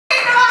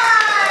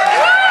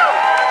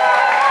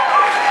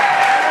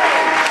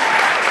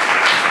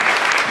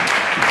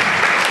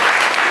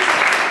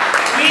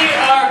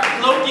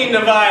cloaking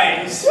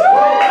device. None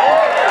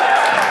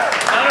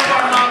of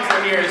our moms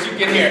are here, as you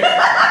can hear.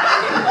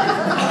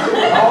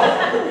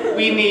 All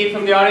we need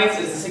from the audience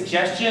is a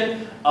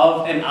suggestion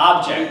of an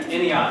object,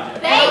 any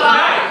object. Glass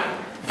eye.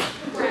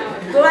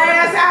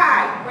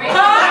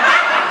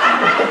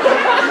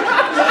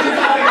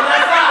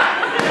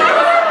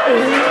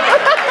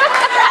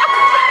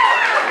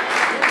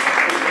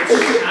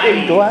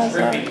 Glass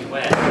eye.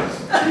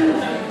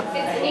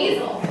 It's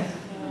hazel.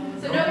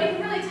 So nobody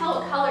can really tell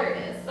what color it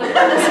is. But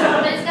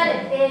it's got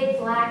a big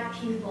black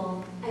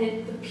pupil.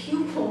 And the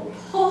pupil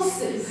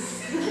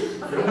pulses.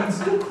 You're not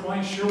still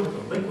quite sure what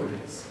the liquid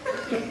is.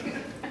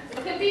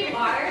 It could be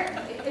water.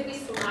 It could be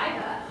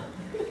saliva.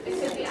 It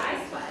could be eye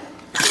sweat.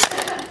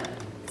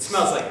 It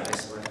smells like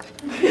ice sweat.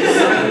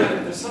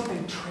 There's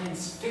something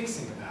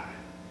transfixing about it.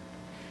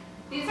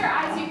 These are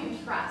eyes you can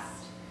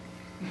trust.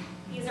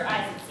 These are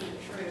eyes that see the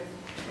truth.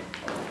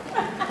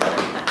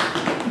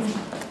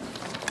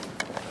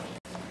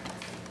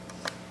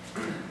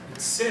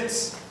 It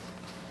sits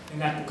in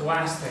that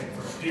glass thing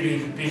from Beauty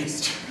and the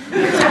Beast. I'm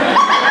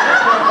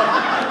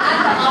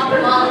the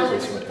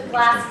ophthalmologist with the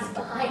glasses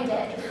behind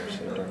it.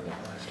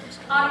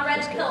 On a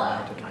red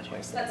pillow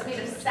that's made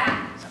of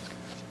satin.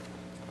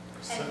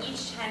 And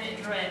each time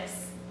it drips,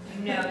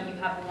 you know you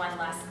have one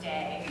less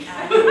day.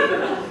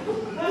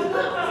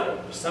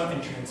 There's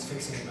something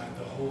transfixing about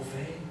the whole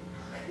thing.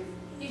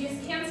 You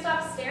just can't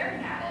stop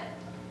staring at it,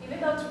 even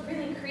though it's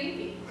really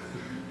creepy.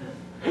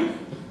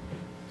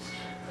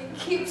 It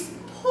keeps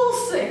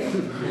pulsing.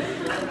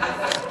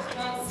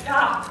 Won't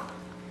stop.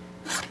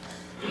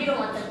 You don't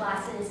want the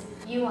glasses,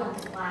 you want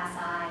the glass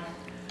eye.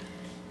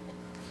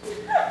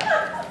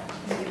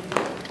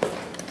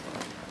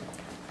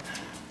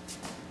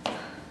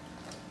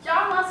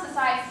 John lost his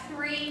eye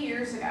 3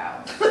 years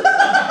ago.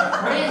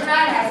 But his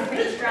right eye's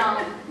pretty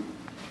strong.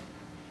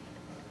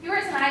 He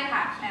wears an eye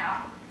patch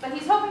now, but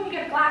he's hoping to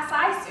get a glass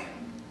eye soon.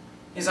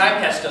 His eye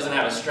patch doesn't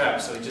have a strap,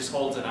 so he just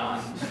holds it on.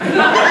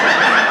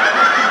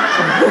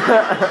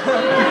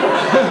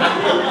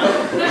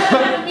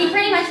 He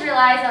pretty much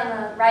relies on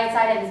the right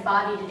side of his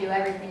body to do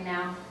everything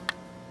now.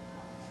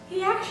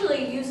 He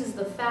actually uses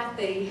the fact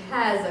that he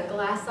has a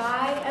glass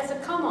eye as a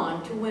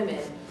come-on to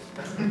women.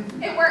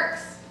 It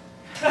works.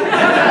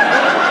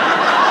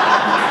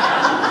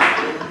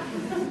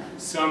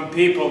 Some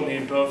people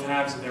need both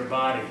halves of their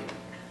body.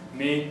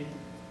 Me,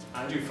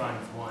 I do fine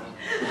with one.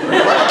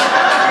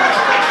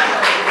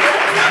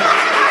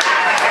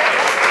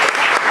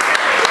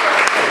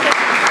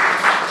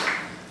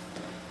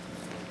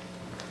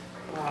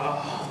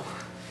 Oh,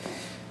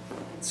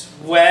 it's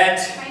wet.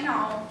 I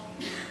know.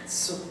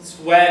 It's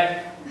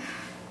wet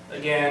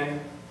again.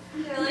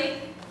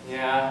 Really?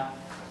 Yeah.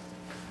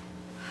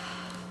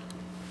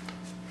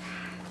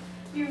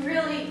 You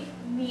really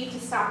need to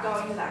stop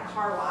going to that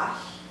car wash.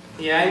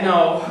 Yeah, I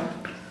know.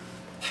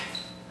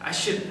 I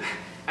should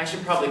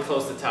probably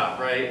close the top,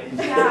 right?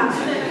 Yeah.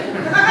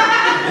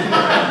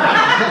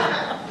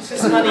 It's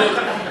just, honey,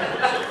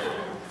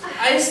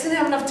 I just didn't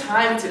have enough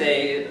time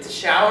today to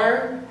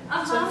shower.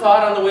 So I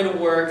thought on the way to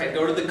work I'd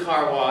go to the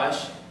car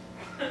wash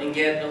and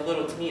get a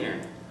little cleaner.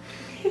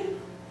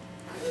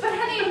 But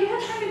honey, if you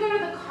had time to go to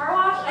the car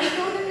wash, I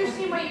don't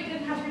understand why you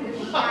didn't have time to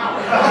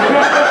shower.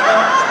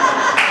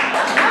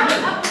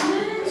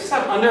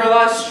 I'm under a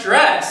lot of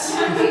stress.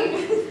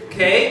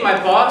 Okay, my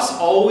boss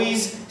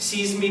always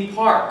sees me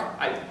park.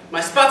 My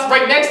spot's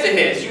right next to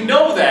his. You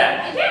know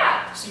that.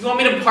 Yeah. So you want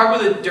me to park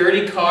with a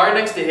dirty car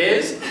next to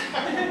his?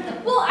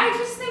 Well, I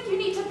just think you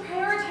need to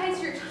prioritize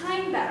your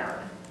time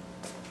better.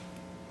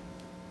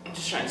 I'm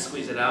just trying to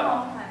squeeze it Oh,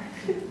 out.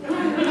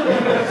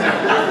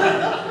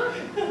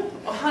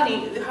 Oh,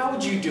 honey, how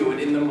would you do it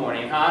in the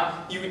morning, huh?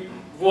 You would,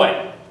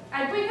 what?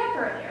 I'd wake up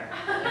earlier.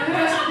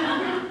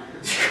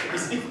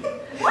 Crazy.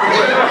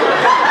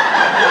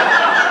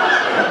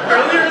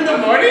 Earlier in the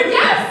morning?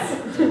 Yes.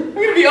 I'm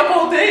gonna be up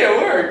all day at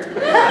work.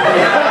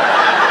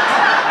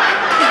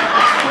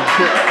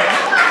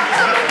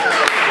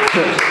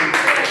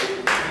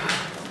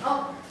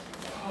 Oh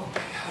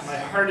God, my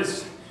heart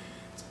is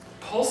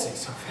pulsing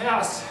so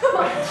fast.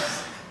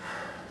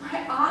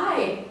 My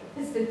eye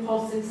has been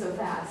pulsing so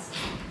fast.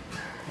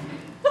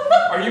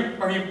 Are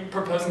you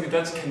proposing that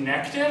that's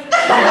connected?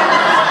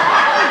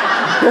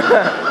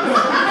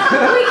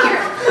 Wait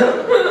here.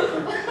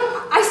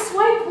 I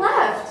swiped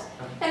left,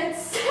 and it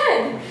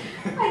said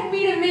I'd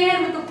meet a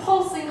man with a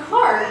pulsing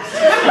heart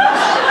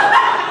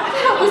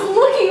that was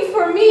looking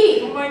for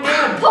me. Oh my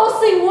God. A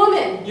pulsing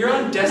woman. You're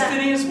on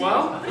Destiny as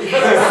well?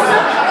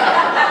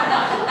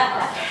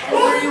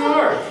 Oh, there you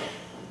are.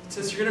 It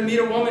says you're gonna meet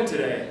a woman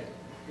today.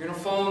 You're gonna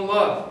fall in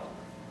love.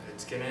 But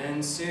it's gonna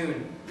end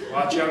soon.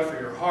 Watch out for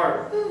your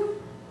heart.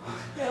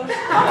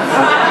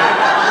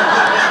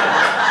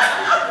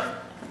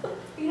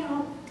 You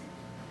know,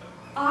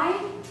 I.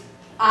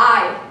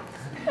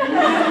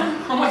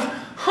 Oh my,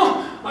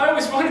 I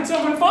always wanted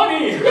someone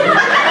funny.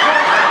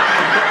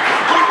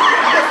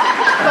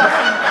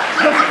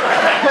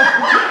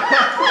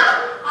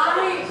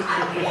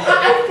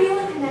 I feel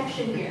a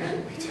connection here.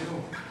 Me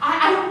too.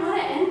 I don't want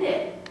to end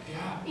it.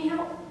 Yeah. You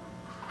know,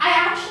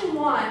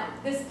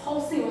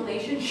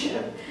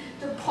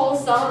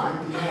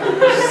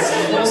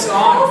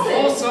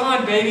 Pulse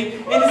on, baby.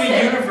 Into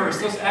the universe.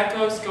 Those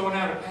echoes going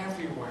out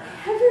everywhere.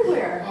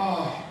 Everywhere.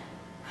 Oh,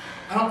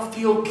 I don't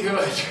feel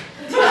good.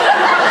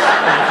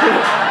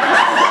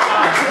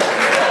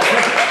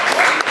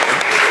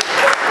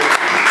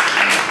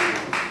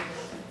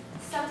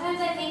 Sometimes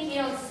I think you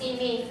don't see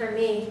me for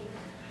me.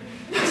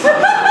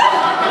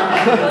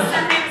 Well,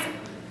 sometimes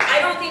I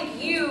don't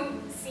think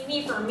you see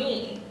me for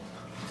me.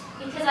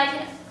 Because I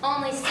can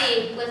only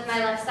see with my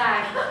left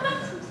side.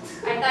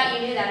 I thought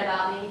you knew that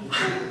about me.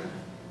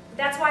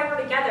 That's why we're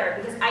together,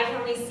 because I can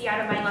only see out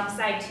of my left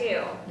side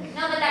too.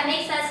 No, but that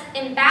makes us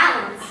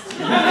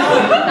imbalanced.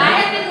 I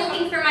have been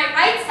looking for my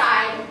right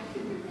side.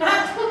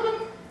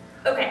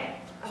 Okay,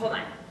 hold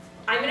on.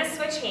 I'm gonna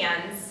switch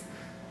hands.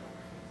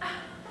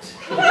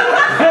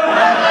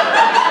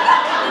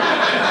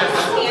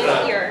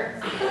 Stand here.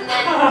 And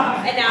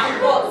now,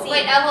 well, see.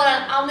 Wait, hold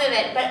on. I'll move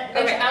it, but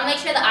Okay. I'll make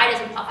sure the eye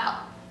doesn't pop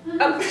out.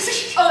 Okay.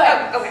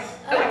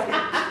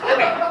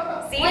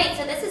 See? Wait,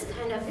 so this is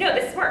kind of No,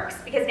 this works,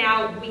 because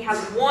now we have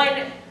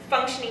one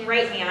functioning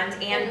right hand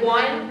and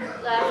one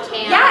left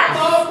hand. Yes!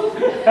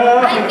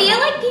 I feel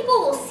like people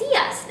will see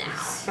us now.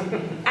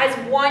 As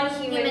one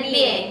human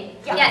being.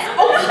 Yeah. Yeah. Yes.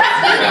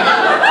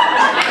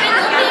 I've been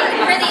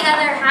looking for the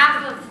other half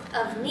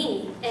of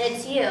me, and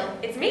it's you.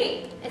 It's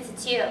me.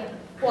 It's you.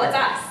 Well, it's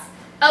us.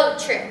 Oh,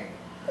 true.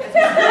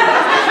 Together.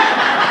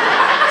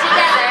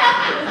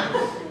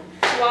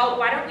 Well,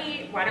 why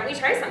don't we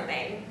try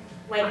something?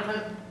 Like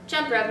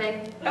Jump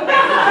roping.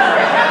 okay.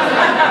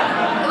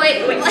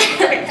 Wait.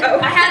 Okay. Oh.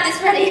 I have this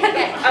ready.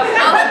 Okay.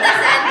 I'll put this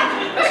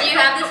in. Do you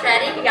have this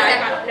ready? Yeah, I Okay.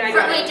 got it. No, I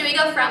got it. Wait, do we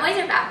go front ways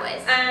or back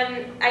ways?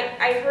 I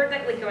heard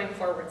that like going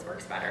forwards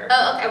works better.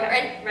 Oh,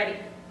 okay. Ready?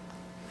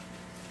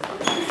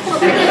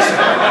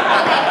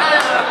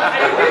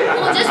 Okay,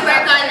 we'll just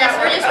work on this.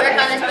 We'll just work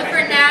on this. But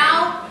for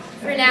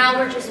now,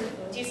 we're just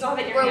Do you still have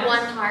it in your we're hand?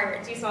 one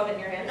heart. Do you still have it in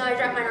your hand? No, I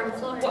dropped mine on the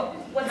floor.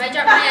 What's I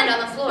dropped my hand on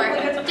the floor.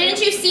 Didn't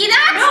you see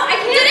that? No, I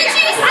can't. Didn't you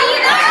see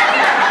that?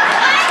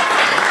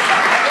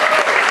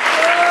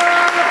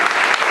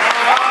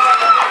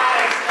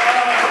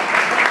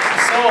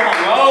 So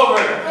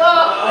hungover.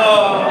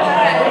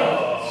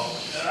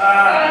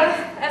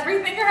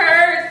 Everything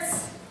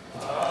hurts.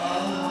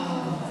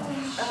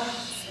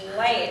 It's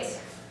late.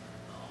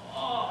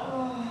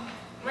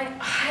 My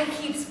eye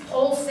keeps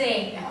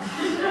pulsing.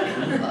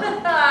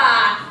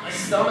 My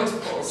stomach's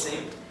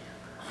pulsing.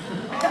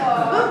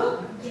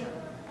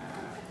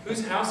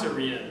 Whose house are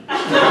we in?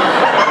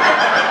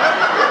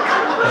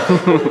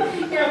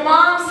 Your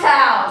mom's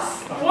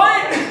house.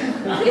 What?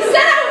 You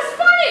said I was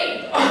funny.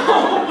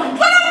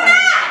 But I'm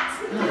not.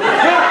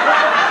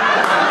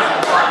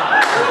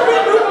 We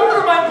moved over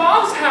to my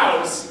mom's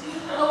house.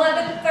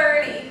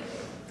 11:30.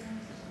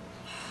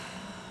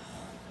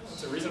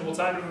 It's a reasonable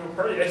time to move a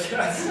party, I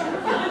guess.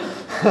 That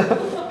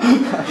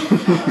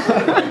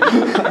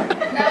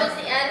was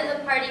the end of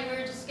the party. We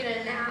were just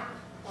gonna nap.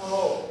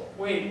 Oh,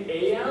 wait,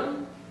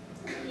 AM?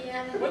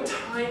 Yeah. What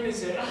time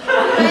is it?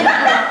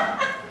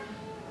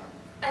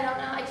 I don't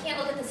know. I can't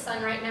look at the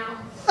sun right now.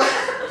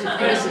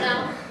 I don't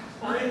know.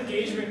 Our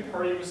engagement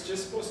party was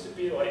just supposed to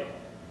be like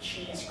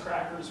cheese,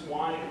 crackers,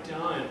 wine,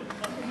 done.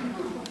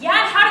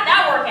 Yeah, and how did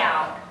that work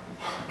out?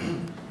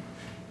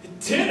 It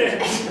didn't!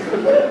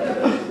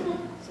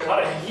 There's a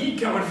lot of heat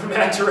coming from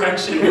that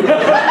direction. I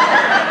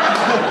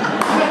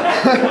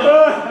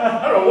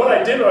don't know what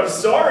I did, but I'm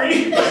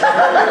sorry. A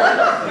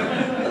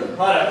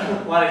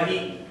lot of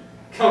heat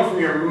come from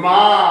your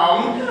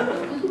mom.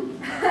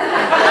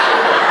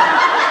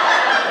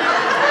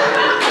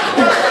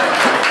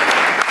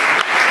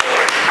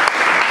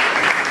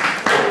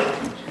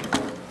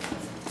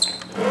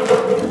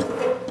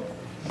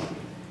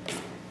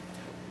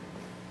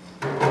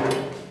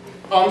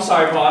 Oh, I'm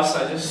sorry,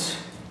 boss.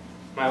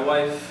 My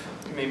wife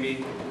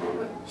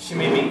she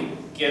made me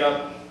get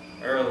up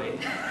early.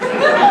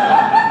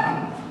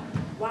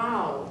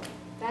 Wow,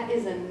 that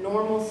is a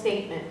normal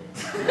statement.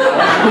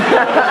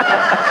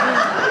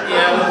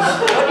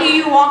 Yeah, What do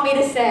you want me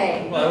to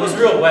say? it was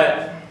real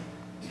wet.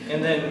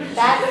 And then,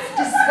 That's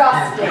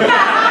disgusting.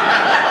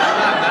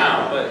 not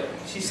now, but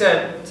she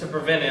said to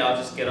prevent it, I'll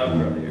just get up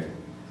earlier.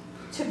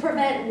 To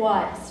prevent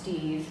what,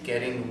 Steve?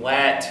 Getting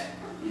wet.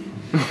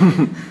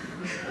 Because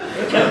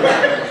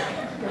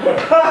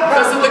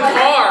of the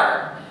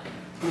car.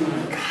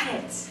 Got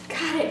it.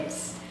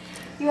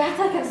 You act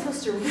like I'm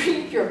supposed to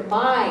read your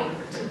mind.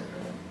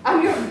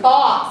 I'm your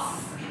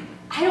boss.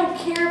 I don't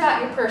care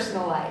about your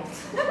personal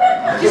life.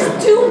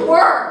 Just do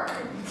work.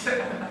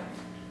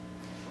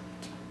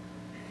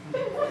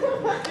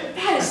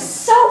 That is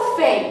so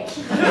fake.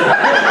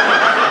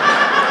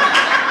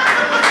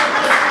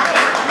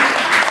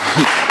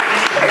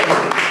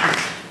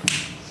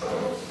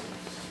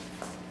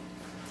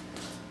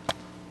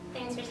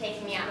 Thanks for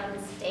taking me out on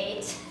this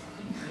date.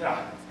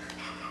 Yeah.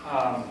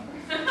 Are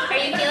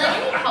you feeling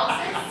any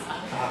pulses?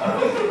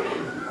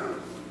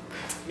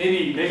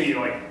 Maybe I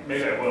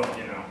will,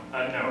 you know. No,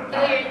 Oh,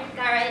 no. you're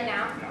not right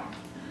now? No.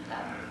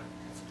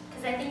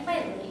 Because I think my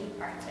lady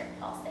parts are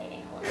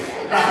pulsating a little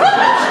bit.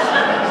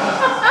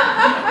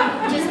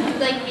 Just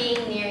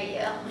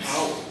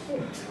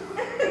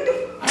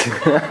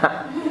We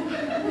have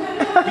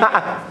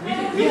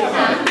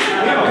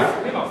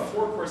a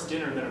 4-course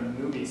dinner and then a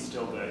movie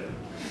still to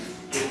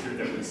get through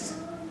those.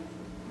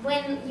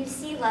 When you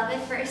see love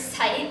at first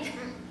sight,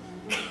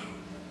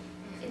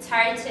 it's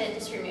hard to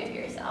just remove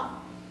yourself,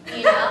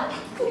 you know?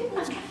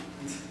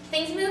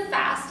 Things move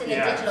fast in the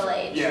digital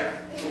age. Yeah.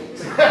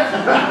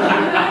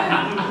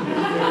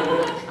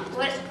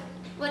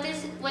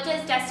 What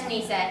does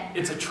Destiny say?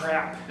 It's a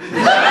trap.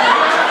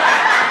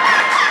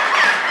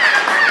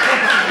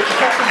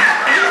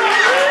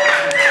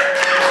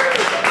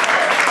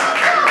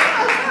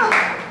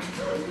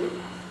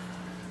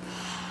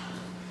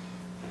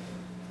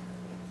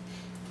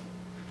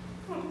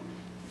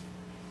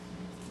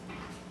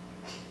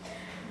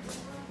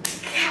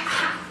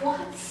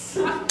 Watch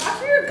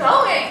where you're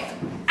going.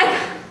 I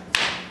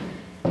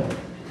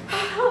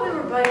thought we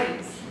were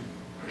buddies.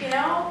 You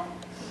know?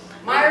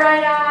 My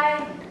right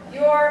eye,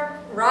 your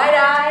right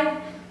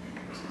eye,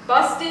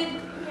 busted.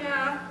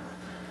 Yeah.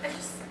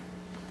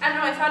 I don't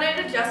know, I thought I'd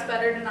adjust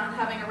better to not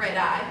having a right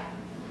eye.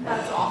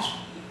 That's all.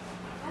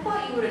 I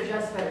thought you would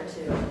adjust better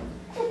too.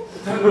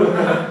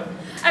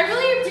 I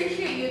really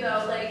appreciate you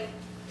though, like,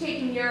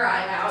 taking your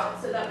eye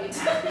out so that we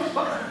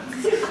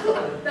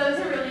That was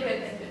a really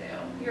good thing to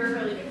do. You're a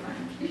really good friend.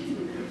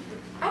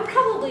 I'm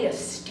probably a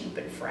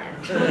stupid friend.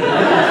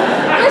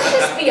 Let's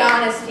just be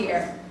honest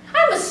here.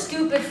 I'm a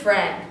stupid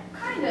friend.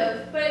 Kind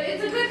of, but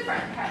it's a good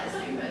friend kind of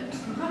stupid.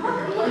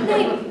 What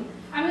thing?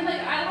 I mean,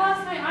 like, I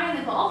lost my eye in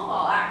a golf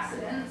ball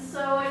accident, so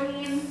I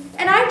mean...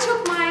 And I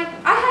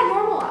had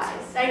normal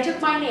eyes. I took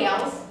my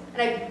nails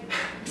and I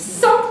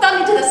sunk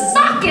them into the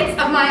sockets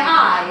of my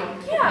eye.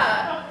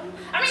 Yeah.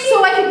 I mean,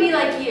 so I could be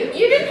like you.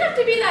 You didn't have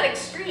to be that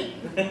extreme.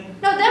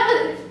 No,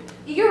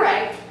 you're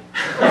right.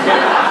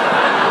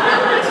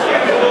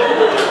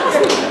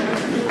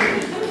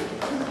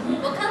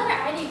 What color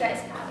eye do you guys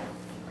have?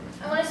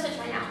 I want to switch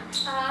mine out.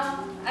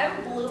 I have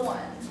a blue one.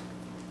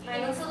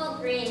 Mine looks a little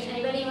green.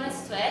 Anybody want to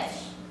switch?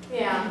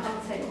 Yeah,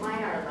 I'll take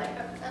mine are like.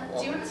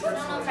 Do you want to switch? I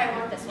don't know if I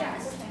want this one. I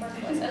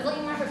was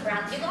looking more for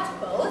brown. You got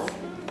both?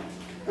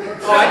 Oh,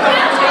 I thought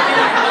you were taking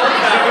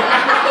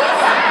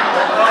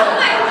Oh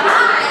my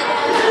god!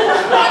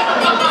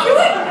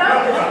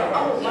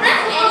 You don't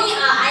have any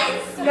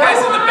eyes? You guys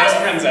are the best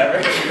friends ever.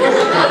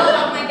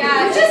 Oh my god.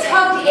 You just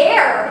hugged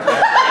air.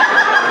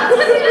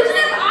 Because he doesn't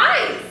have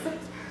eyes.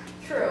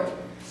 True.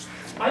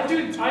 I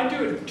do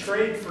a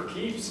trade for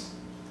keeps.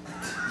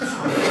 If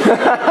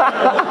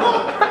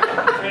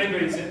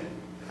anybody's in.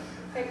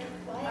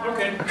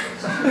 Okay.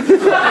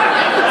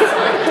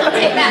 I'll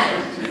take that.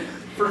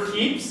 For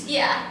keeps?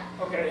 Yeah.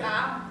 Okay.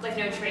 Like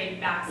no trade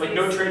backs. Like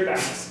no trade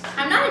backs.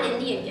 I'm not an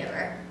Indian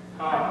giver.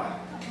 Oh.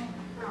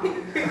 Did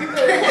you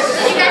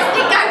guys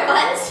think I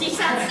was? You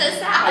sound so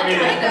sad. I mean,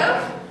 Kind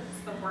of.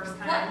 It's the worst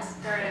kind.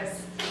 There it is.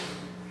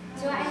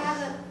 Do I have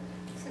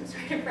some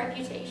sort of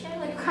reputation?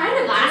 Like Kind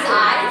of glass do.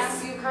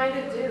 eyes? You kind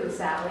of do,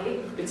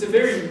 Sally. It's a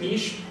very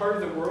niche part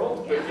of the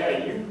world, but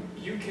yeah,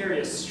 you carry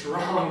a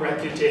strong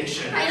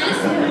reputation. I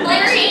just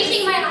like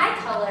changing my eye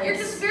colors. You're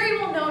just very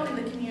well known in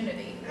the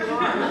community. The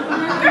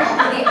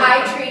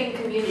eye trading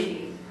community.